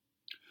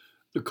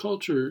The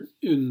culture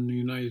in the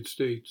United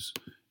States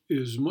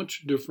is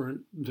much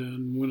different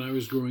than when I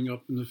was growing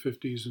up in the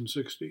 50s and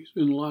 60s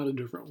in a lot of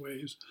different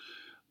ways.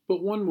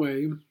 But one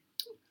way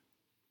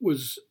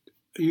was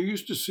you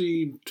used to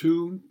see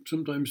two,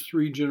 sometimes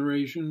three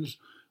generations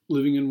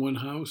living in one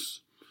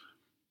house.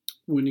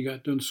 When you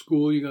got done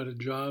school, you got a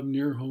job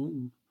near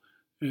home,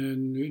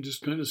 and you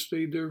just kind of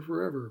stayed there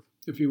forever.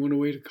 If you went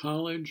away to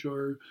college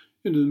or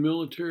into the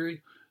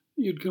military,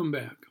 you'd come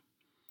back.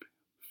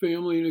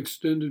 Family and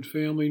extended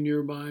family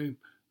nearby,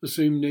 the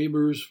same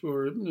neighbors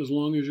for as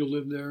long as you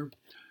lived there.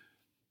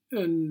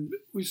 And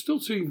we still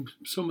see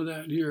some of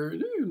that here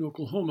in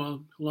Oklahoma.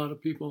 A lot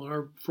of people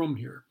are from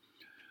here.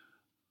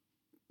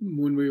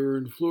 When we were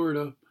in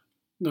Florida,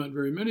 not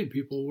very many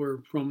people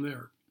were from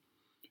there.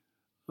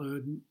 Uh,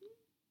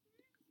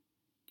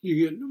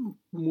 you get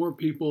more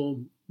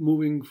people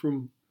moving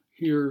from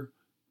here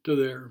to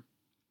there.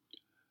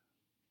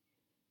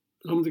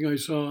 Something I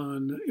saw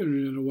on the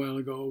internet a while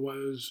ago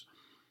was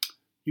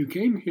you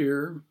came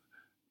here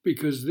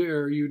because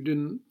there you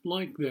didn't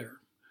like there.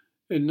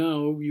 And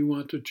now you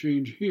want to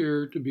change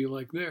here to be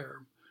like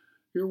there.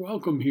 You're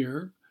welcome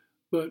here,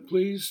 but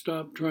please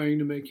stop trying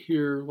to make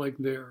here like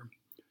there.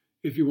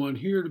 If you want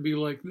here to be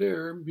like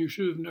there, you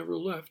should have never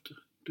left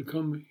to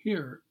come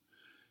here.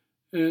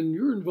 And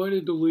you're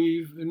invited to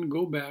leave and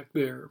go back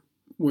there,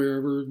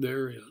 wherever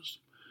there is.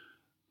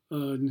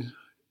 In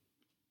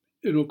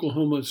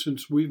Oklahoma,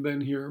 since we've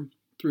been here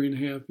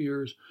 3.5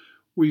 years,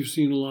 we've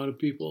seen a lot of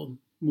people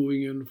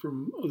moving in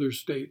from other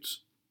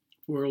states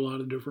for a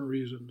lot of different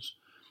reasons.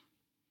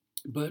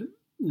 But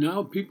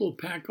now people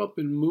pack up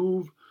and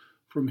move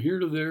from here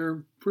to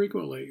there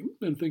frequently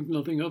and think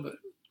nothing of it.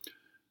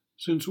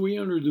 Since we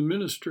entered the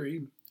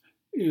ministry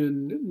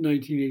in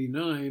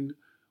 1989,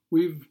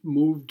 we've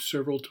moved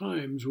several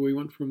times. We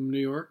went from New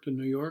York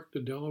to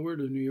Delaware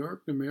to New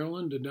York to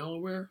Maryland to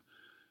Delaware,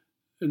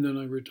 and then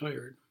I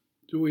retired.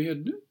 So we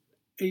had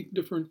 8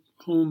 different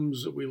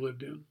homes that we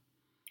lived in.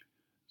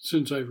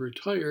 Since I've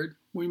retired,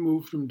 we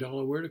moved from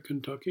Delaware to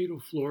Kentucky to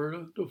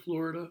Florida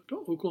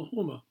to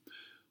Oklahoma,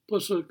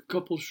 plus a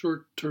couple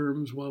short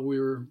terms while we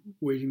were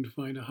waiting to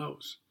find a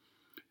house.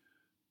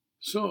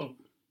 So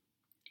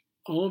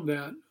all of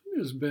that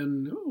has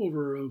been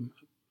over a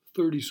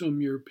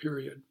 30-some year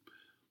period.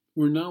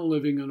 We're now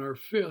living in our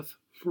 5th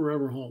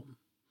forever home.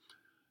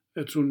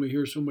 That's when we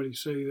hear somebody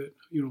say that,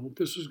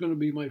 this is going to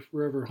be my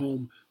forever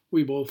home.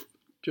 We both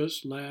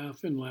just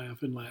laugh and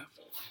laugh and laugh.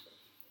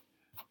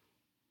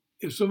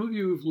 If some of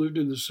you have lived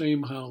in the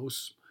same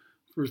house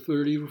for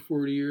 30 or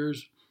 40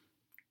 years,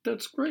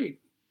 that's great.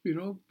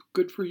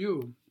 Good for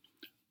you.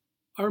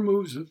 Our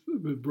moves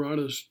have brought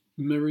us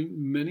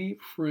many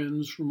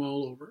friends from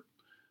all over.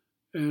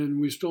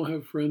 And we still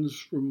have friends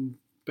from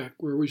back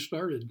where we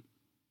started.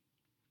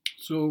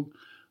 So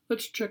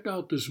let's check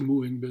out this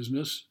moving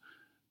business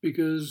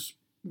because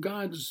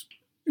God's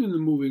in the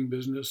moving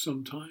business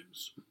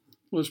sometimes.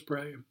 Let's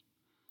pray.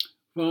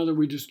 Father,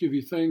 we just give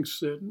you thanks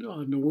that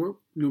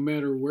no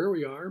matter where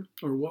we are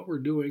or what we're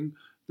doing,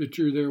 that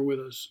you're there with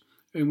us.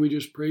 And we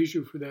just praise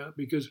you for that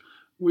because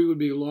we would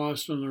be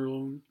lost on our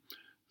own.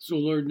 So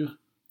Lord,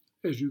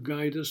 as you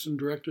guide us and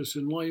direct us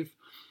in life,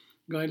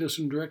 guide us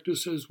and direct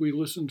us as we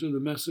listen to the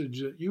message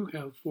that you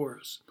have for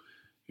us.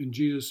 In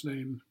Jesus'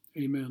 name,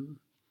 amen.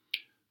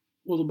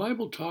 Well, the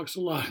Bible talks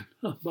a lot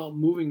about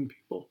moving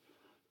people.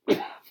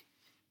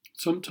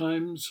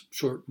 Sometimes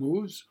short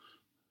moves,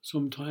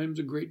 sometimes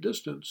a great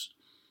distance,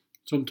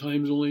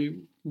 sometimes only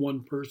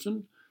one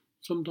person,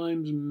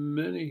 sometimes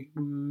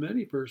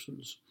many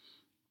persons.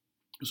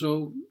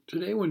 So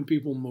today when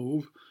people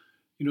move,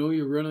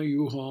 you rent a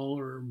U-Haul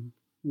or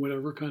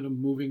whatever kind of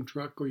moving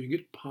truck, or you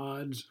get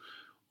pods,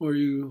 or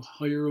you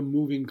hire a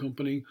moving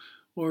company,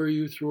 or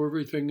you throw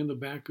everything in the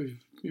back of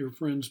your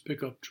friend's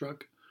pickup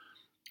truck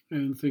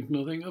and think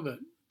nothing of it.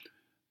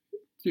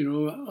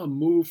 A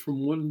move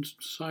from one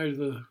side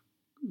of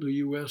the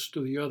U.S.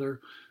 to the other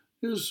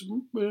is,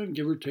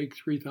 give or take,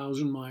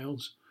 3,000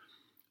 miles.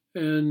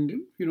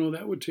 And,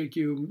 that would take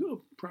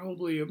you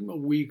probably a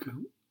week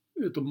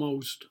at the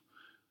most,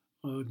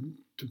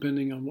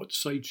 depending on what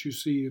sites you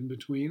see in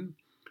between.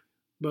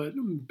 But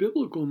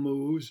biblical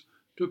moves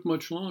took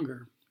much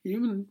longer,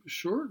 even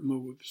short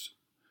moves.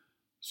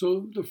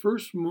 So the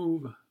first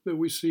move that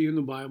we see in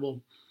the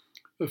Bible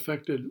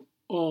affected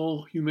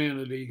all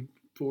humanity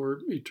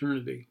for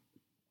eternity.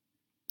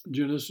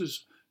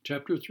 Genesis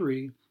chapter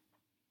 3,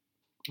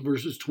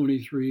 verses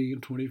 23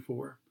 and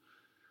 24.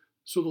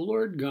 So the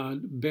Lord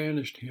God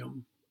banished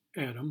him,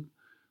 Adam,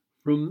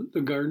 from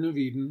the Garden of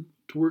Eden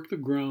to work the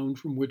ground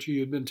from which he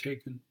had been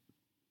taken.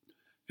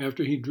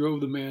 After he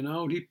drove the man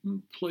out, he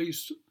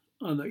placed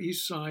on the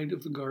east side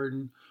of the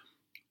garden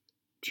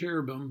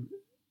cherubim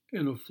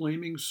and a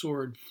flaming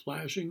sword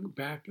flashing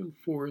back and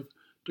forth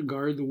to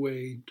guard the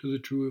way to the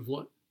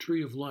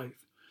tree of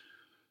life.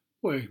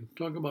 Boy,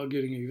 talk about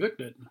getting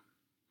evicted.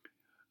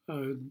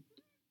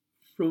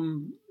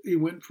 He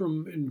went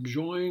from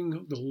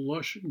enjoying the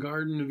lush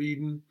Garden of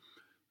Eden,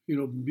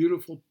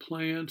 beautiful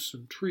plants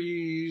and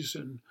trees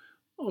and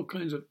all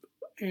kinds of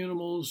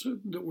animals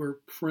that were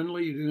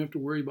friendly. You didn't have to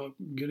worry about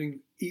getting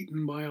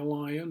eaten by a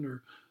lion,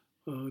 or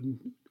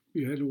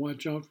you had to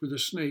watch out for the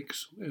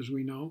snakes, as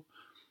we know.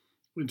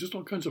 And just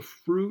all kinds of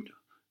fruit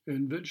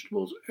and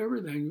vegetables.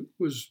 Everything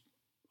was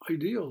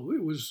ideal.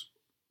 It was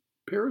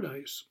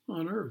paradise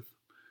on earth.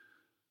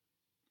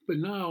 But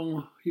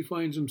now he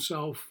finds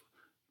himself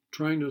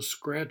trying to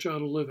scratch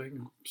out a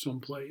living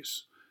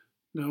someplace.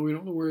 Now we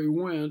don't know where he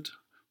went,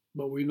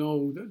 but we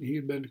know that he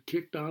had been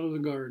kicked out of the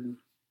garden.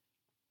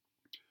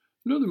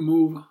 Another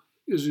move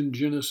is in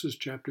Genesis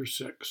chapter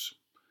 6.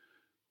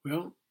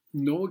 Well,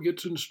 Noah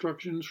gets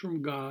instructions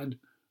from God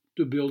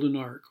to build an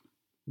ark,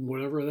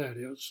 whatever that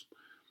is.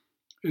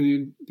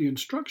 And the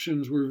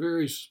instructions were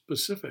very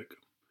specific.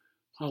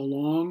 How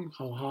long,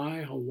 how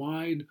high, how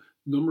wide,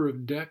 number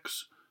of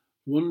decks,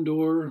 one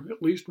door,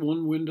 at least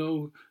one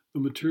window, the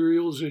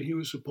materials that he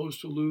was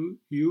supposed to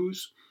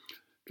use.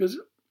 Because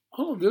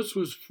all of this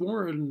was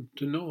foreign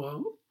to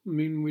Noah. I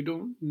mean, we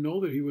don't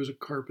know that he was a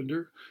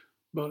carpenter,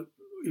 but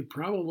he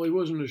probably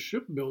wasn't a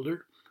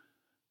shipbuilder.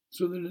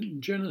 So then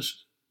in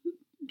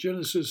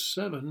Genesis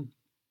 7,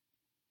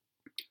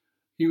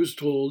 he was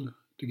told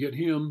to get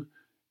him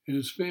and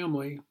his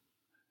family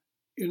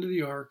into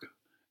the ark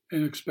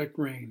and expect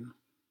rain,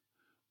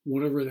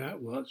 whatever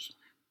that was.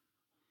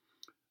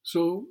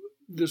 So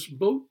this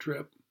boat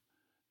trip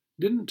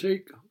didn't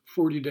take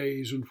 40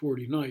 days and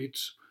 40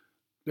 nights.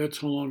 That's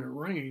how long it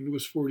rained,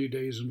 was 40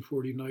 days and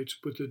 40 nights,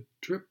 but the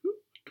trip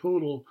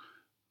total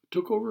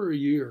took over a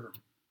year.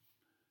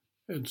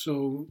 And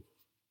so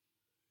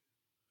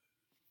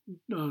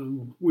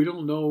we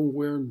don't know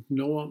where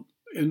Noah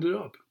ended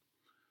up.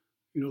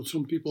 You know,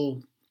 some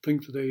people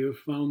think that they have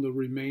found the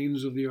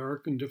remains of the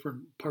ark in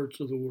different parts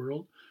of the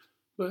world,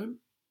 but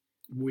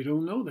we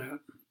don't know that.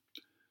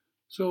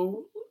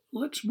 So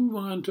let's move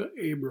on to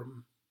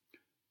Abram.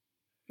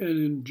 And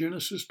in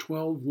Genesis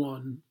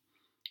 12:1,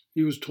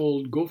 he was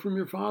told, "Go from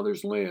your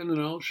father's land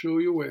and I'll show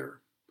you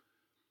where."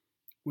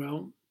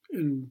 Well,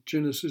 in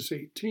Genesis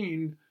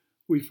 18,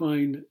 we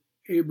find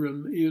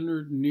Abram in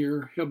or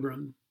near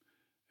Hebron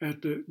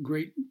at the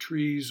great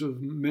trees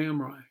of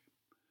Mamre.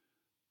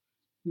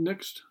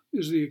 Next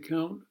is the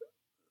account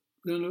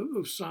then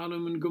of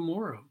Sodom and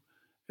Gomorrah.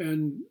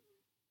 And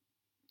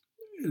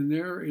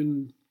there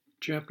in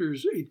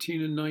chapters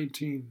 18 and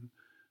 19.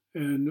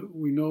 And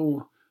we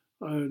know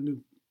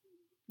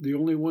the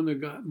only one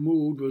that got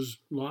moved was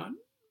Lot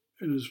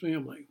and his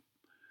family.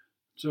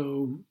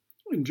 So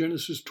in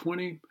Genesis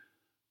 20,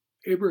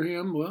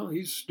 Abraham, well,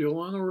 he's still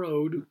on the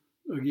road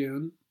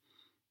again.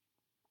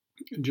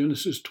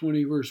 Genesis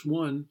 20, verse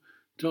 1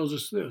 tells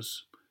us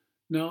this.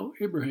 Now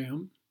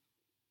Abraham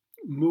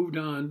moved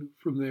on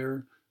from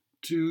there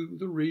to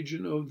the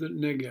region of the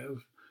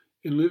Negev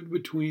and lived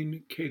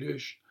between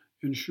Kadesh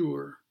and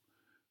Shur.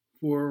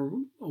 For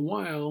a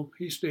while,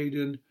 he stayed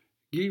in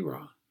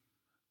Gerar.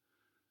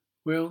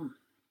 Well,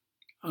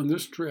 on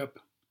this trip,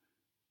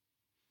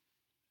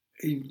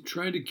 he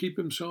tried to keep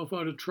himself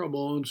out of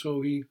trouble, and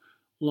so he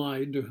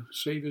lied to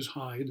save his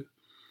hide.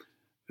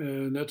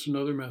 And that's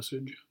another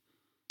message.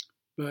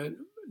 But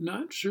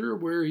not sure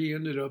where he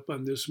ended up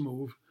on this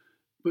move,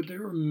 but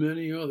there were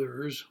many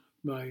others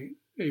by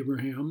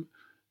Abraham,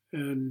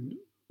 and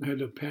had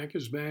to pack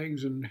his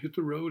bags and hit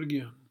the road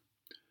again.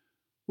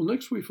 Well,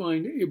 next we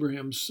find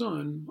Abraham's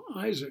son,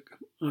 Isaac,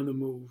 on the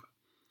move.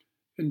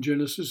 In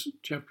Genesis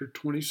chapter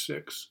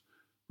 26,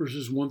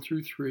 verses 1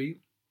 through 3,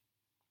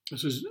 it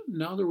says,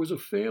 "Now there was a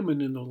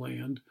famine in the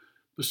land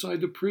beside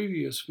the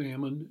previous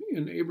famine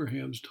in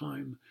Abraham's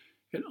time,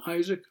 and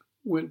Isaac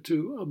went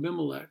to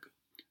Abimelech,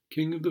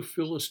 king of the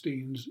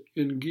Philistines,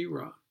 in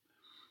Gerar.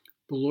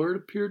 The Lord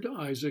appeared to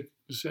Isaac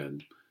and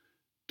said,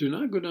 'Do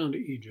not go down to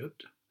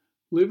Egypt.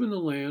 Live in the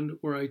land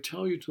where I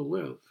tell you to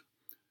live.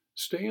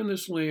 Stay in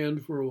this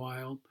land for a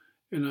while,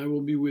 and I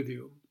will be with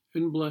you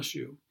and bless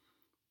you.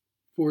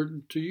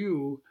 For to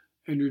you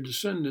and your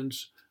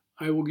descendants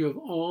I will give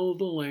all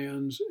the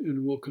lands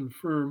and will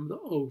confirm the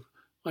oath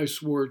I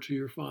swore to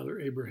your father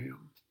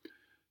Abraham.'"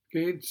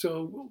 Okay,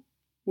 so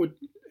what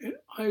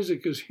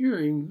Isaac is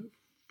hearing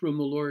from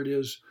the Lord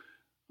is,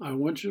 I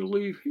want you to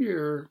leave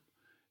here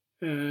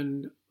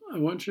and I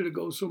want you to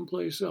go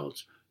someplace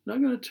else. I'm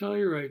not going to tell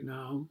you right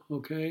now,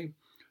 okay?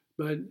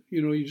 But,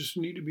 you just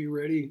need to be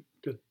ready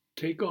to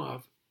take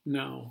off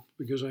now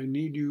because I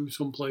need you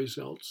someplace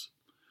else.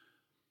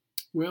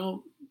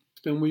 Well,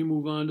 then we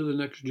move on to the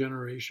next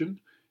generation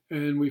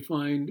and we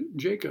find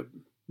Jacob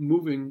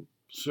moving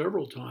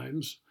several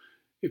times.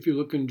 If you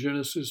look in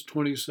Genesis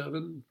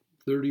 27,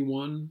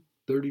 31,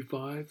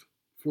 35,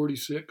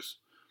 46,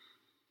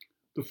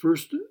 the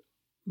first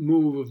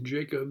move of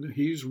Jacob,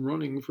 he's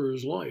running for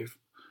his life.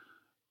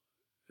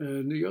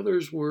 And the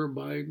others were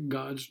by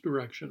God's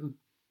direction.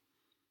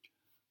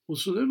 Well,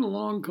 so then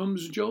along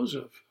comes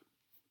Joseph.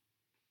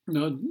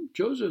 Now,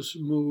 Joseph's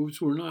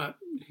moves were not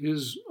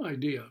his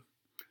idea.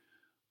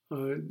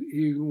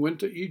 He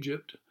went to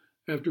Egypt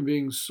after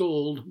being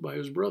sold by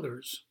his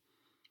brothers.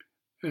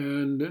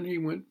 And then he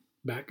went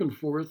back and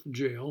forth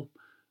jail,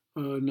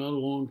 not a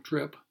long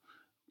trip,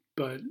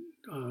 but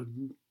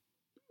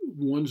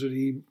ones that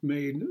he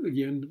made,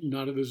 again,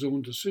 not of his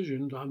own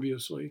decision,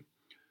 obviously.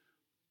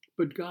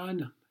 But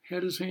God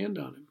had his hand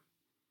on him.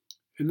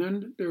 And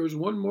then there was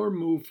one more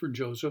move for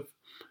Joseph,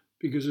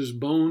 because his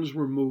bones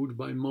were moved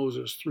by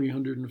Moses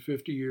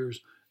 350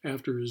 years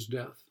after his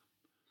death.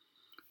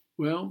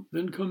 Well,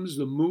 then comes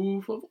the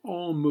move of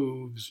all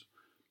moves,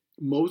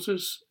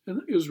 Moses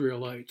and the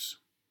Israelites.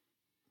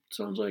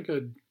 Sounds like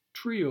a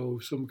trio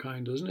of some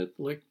kind, doesn't it?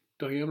 Like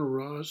Diana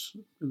Ross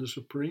and the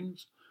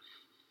Supremes.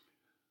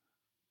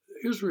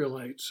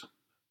 Israelites.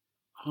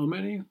 How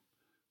many?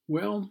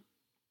 Well,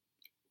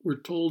 we're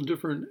told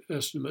different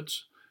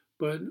estimates,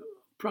 but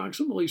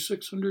approximately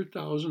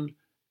 600,000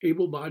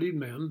 able-bodied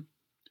men,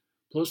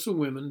 plus the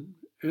women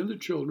and the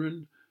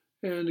children,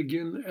 and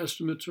again, the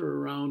estimates are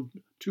around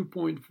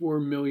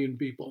 2.4 million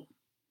people.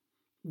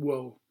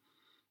 Whoa.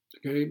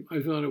 Okay,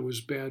 I thought it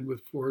was bad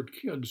with 4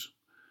 kids.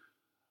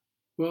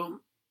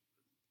 Well,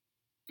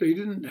 they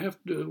didn't have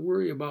to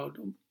worry about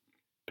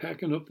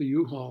packing up the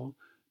U-Haul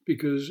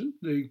because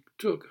they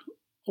took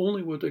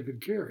only what they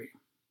could carry.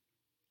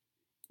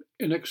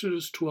 In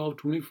Exodus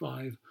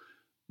 12:25,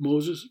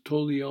 Moses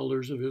told the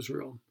elders of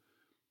Israel,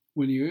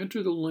 "When you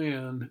enter the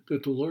land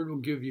that the Lord will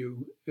give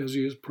you as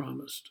he has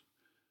promised."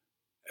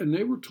 And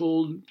they were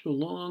told the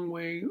long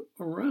way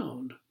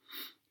around.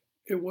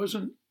 It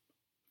wasn't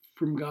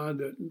from God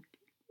that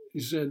he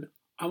said,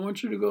 I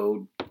want you to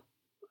go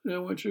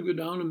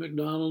down to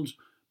McDonald's,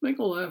 make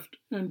a left,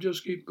 and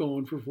just keep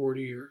going for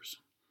 40 years.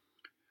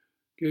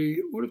 Okay,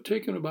 it would have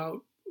taken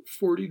about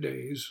 40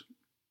 days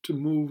to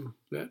move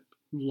that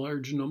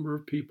large number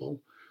of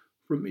people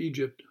from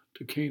Egypt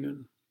to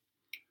Canaan.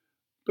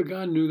 But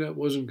God knew that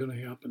wasn't going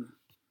to happen.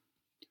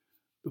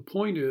 The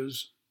point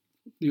is,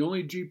 the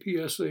only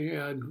GPS they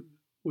had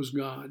was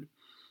God,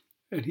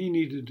 and he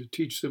needed to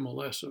teach them a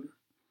lesson.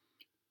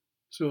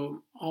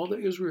 So all the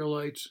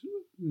Israelites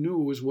knew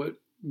was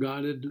what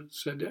God had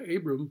said to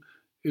Abram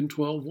in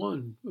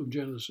 12:1 of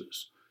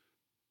Genesis.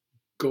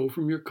 Go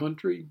from your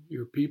country,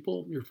 your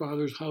people, your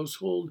father's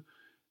household,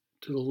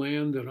 to the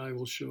land that I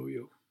will show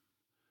you.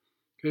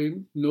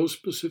 Okay, no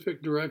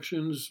specific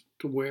directions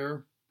to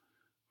where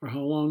or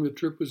how long the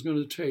trip was going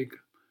to take.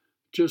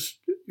 Just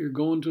you're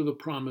going to the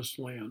promised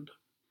land.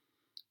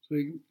 So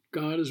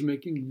God is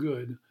making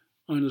good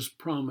on his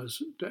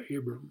promise to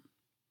Abram.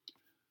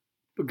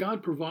 But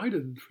God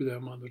provided for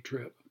them on the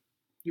trip.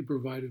 He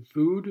provided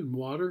food and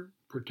water,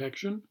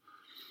 protection.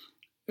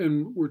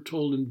 And we're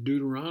told in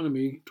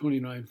Deuteronomy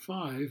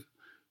 29:5,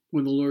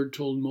 when the Lord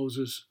told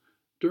Moses,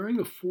 during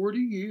the 40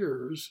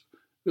 years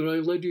that I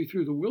led you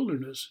through the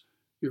wilderness,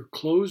 your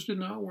clothes did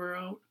not wear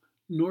out,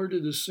 nor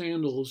did the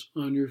sandals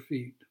on your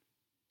feet.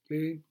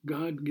 Okay,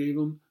 God gave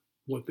them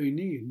what they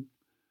need.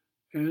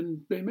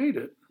 And they made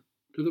it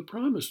to the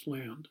promised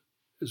land,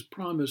 as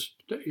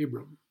promised to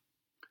Abram.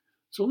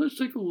 So let's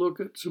take a look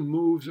at some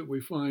moves that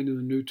we find in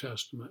the New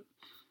Testament.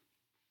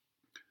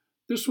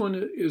 This one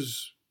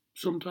is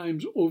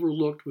sometimes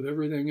overlooked with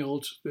everything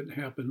else that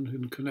happened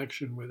in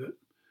connection with it.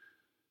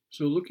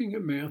 So looking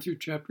at Matthew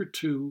chapter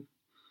 2,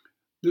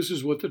 this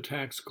is what the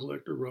tax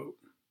collector wrote.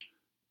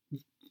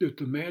 That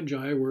the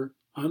Magi were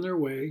on their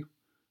way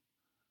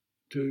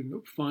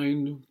to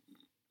find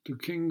the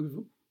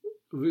King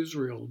of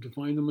Israel, to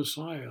find the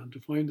Messiah, to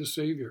find the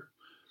Savior.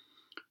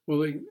 Well,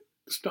 they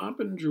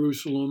stop in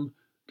Jerusalem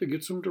to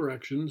get some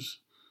directions,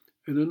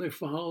 and then they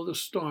follow the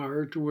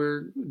star to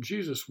where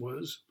Jesus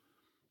was.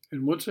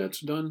 And once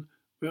that's done,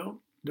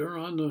 well, they're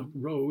on the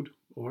road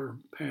or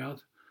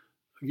path,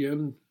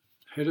 again,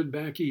 headed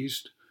back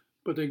east,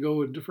 but they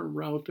go a different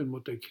route than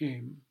what they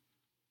came.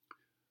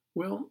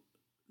 Well,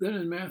 then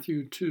in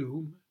Matthew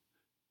 2,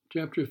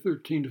 chapter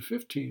 13 to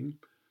 15,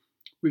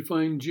 we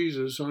find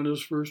Jesus on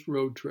his first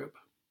road trip.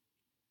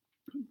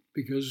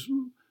 Because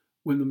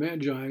when the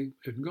Magi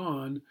had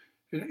gone,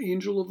 an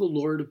angel of the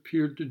Lord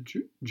appeared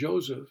to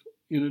Joseph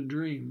in a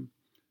dream.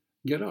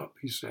 Get up,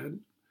 he said.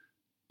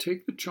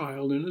 Take the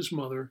child and his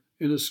mother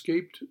and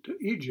escape to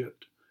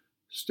Egypt.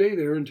 Stay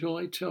there until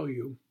I tell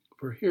you,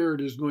 for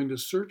Herod is going to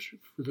search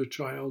for the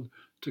child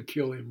to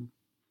kill him.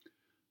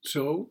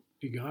 So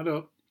he got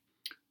up,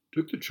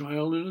 took the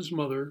child and his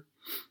mother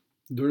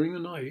during the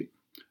night,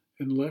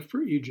 and left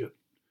for Egypt.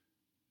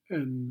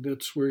 And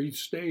that's where he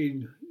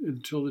stayed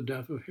until the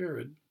death of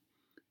Herod.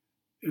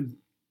 And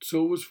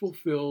so was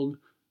fulfilled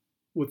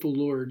what the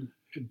Lord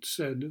had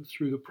said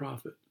through the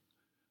prophet.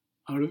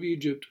 Out of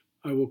Egypt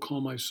I will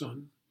call my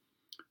son.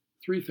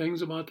 3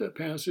 things about that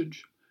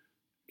passage.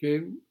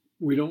 Okay,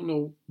 we don't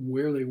know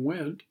where they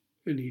went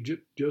in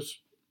Egypt, just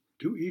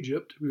to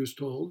Egypt, we was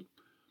told.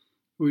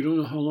 We don't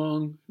know how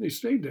long they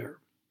stayed there.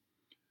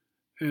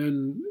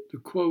 And the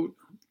quote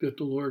that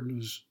the Lord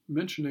was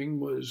mentioning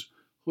was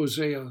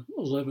Hosea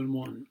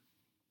 11:1.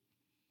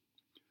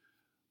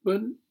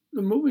 But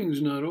the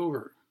moving's not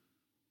over,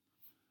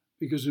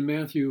 because in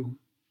Matthew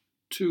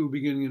 2,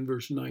 beginning in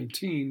verse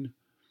 19,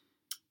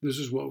 this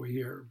is what we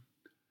hear.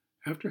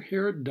 After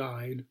Herod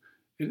died,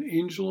 an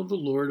angel of the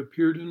Lord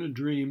appeared in a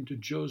dream to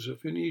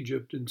Joseph in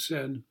Egypt and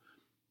said,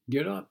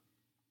 Get up,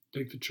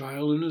 take the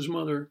child and his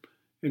mother,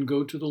 and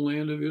go to the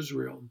land of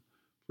Israel.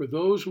 For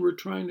those who were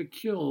trying to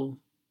kill,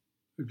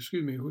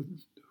 who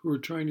were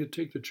trying to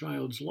take the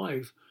child's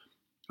life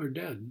are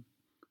dead.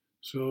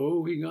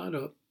 So he got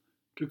up,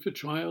 took the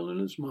child and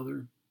his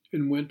mother,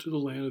 and went to the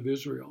land of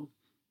Israel.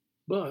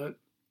 But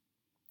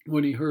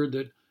when he heard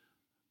that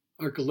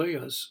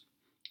Archelaus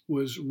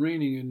was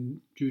reigning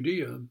in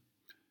Judea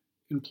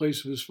in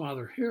place of his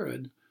father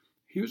Herod,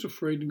 he was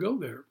afraid to go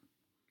there.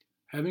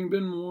 Having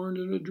been warned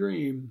in a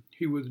dream,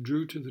 he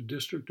withdrew to the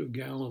district of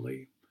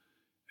Galilee,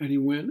 and he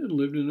went and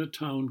lived in a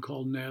town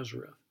called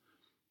Nazareth.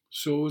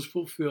 So was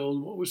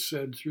fulfilled what was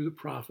said through the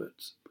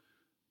prophets,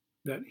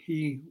 that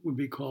he would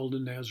be called a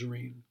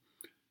Nazarene.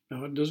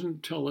 Now, it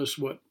doesn't tell us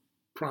what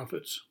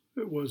prophets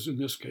it was in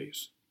this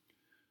case.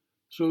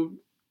 So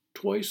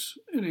twice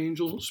an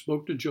angel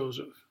spoke to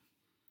Joseph,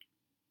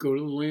 go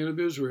to the land of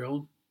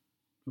Israel,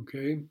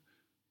 okay?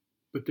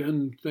 But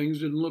then things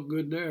didn't look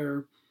good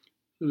there.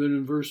 So then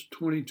in verse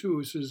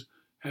 22, it says,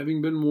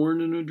 having been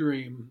warned in a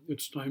dream,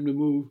 it's time to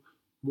move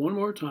one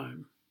more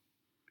time.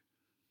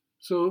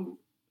 So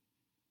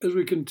as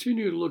we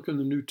continue to look in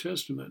the New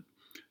Testament,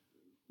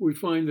 we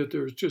find that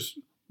there's just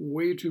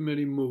way too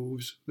many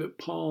moves that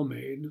Paul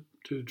made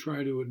to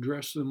try to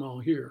address them all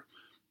here.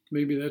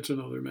 Maybe that's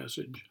another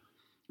message.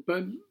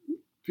 But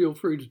feel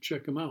free to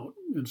check them out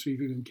and see if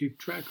you can keep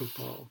track of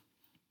Paul.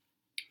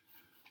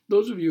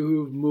 Those of you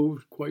who have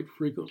moved quite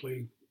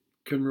frequently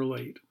can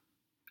relate.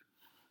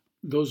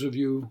 Those of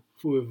you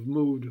who have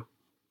moved a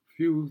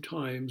few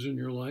times in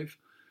your life,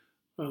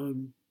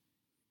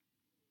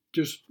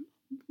 just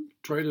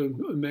try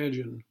to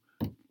imagine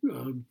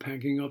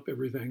packing up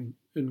everything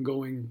and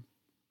going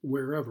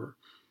wherever.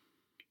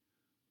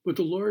 But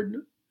the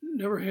Lord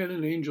never had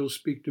an angel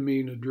speak to me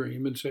in a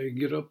dream and say,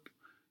 get up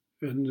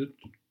and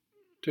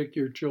take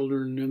your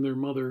children and their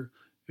mother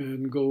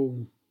and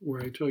go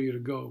where I tell you to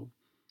go.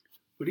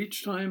 But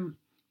each time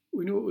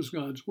we knew it was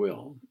God's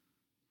will.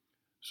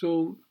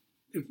 So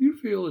if you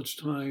feel it's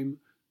time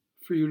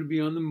for you to be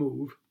on the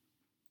move,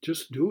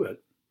 just do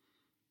it.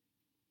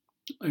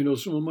 I know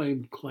some of my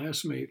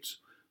classmates,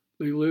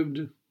 they lived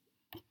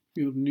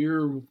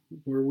near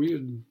where we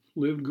had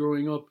lived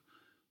growing up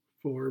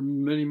for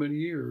many, many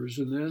years.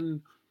 And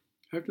then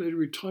after they'd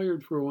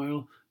retired for a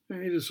while,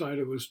 they decided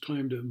it was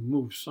time to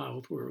move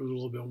south where it was a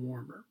little bit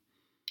warmer.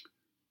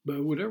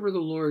 But whatever the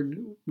Lord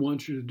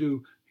wants you to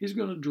do, he's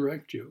going to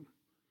direct you.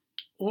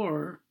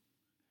 Or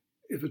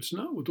if it's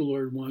not what the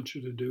Lord wants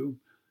you to do,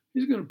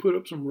 he's going to put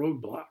up some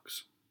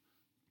roadblocks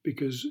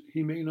because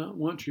he may not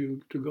want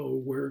you to go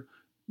where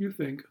you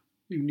think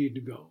you need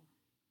to go.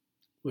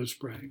 Let's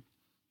pray.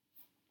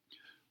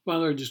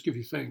 Father, I just give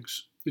you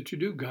thanks that you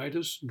do guide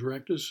us,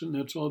 direct us, and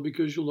that's all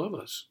because you love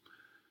us.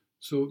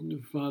 So,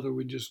 Father,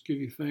 we just give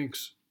you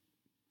thanks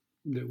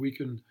that we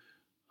can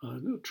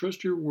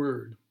trust your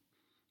word.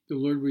 The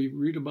Lord, we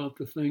read about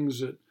the things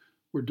that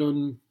were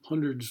done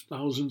hundreds,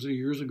 thousands of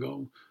years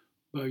ago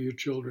by your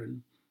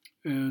children.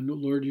 And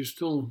Lord, you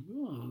still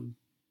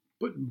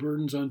put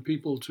burdens on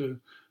people to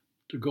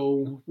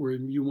go where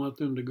you want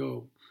them to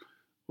go,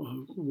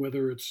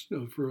 whether it's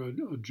for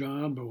a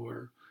job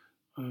or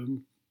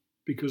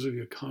because of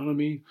the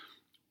economy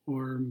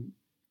or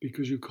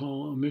because you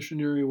call a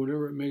missionary,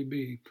 whatever it may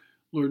be.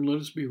 Lord, let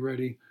us be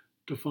ready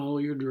to follow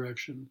your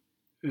direction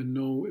and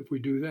know if we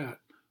do that,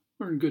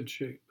 we're in good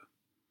shape.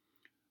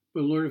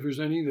 But Lord, if there's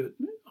any that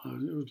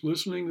is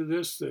listening to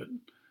this that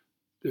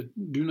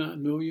do not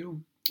know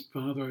you,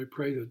 Father, I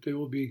pray that they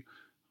will be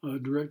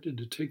directed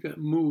to take that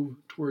move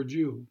towards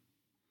you.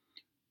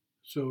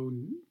 So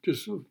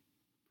just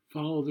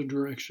follow the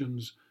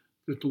directions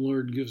that the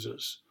Lord gives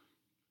us.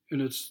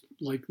 And it's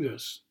like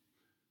this.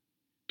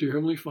 Dear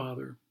Heavenly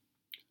Father,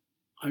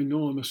 I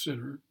know I'm a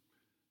sinner.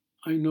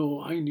 I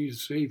know I need a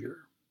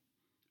Savior.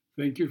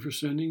 Thank you for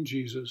sending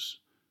Jesus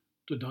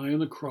to die on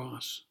the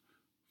cross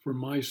for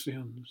my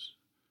sins.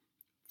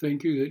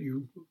 Thank you that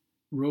you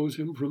rose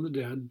him from the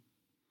dead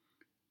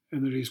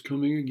and that he's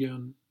coming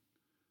again.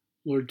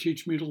 Lord,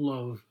 teach me to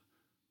love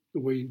the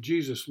way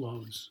Jesus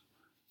loves.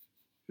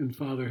 And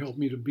Father, help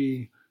me to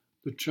be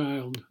the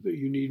child that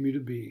you need me to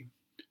be.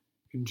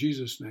 In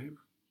Jesus' name,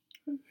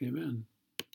 amen.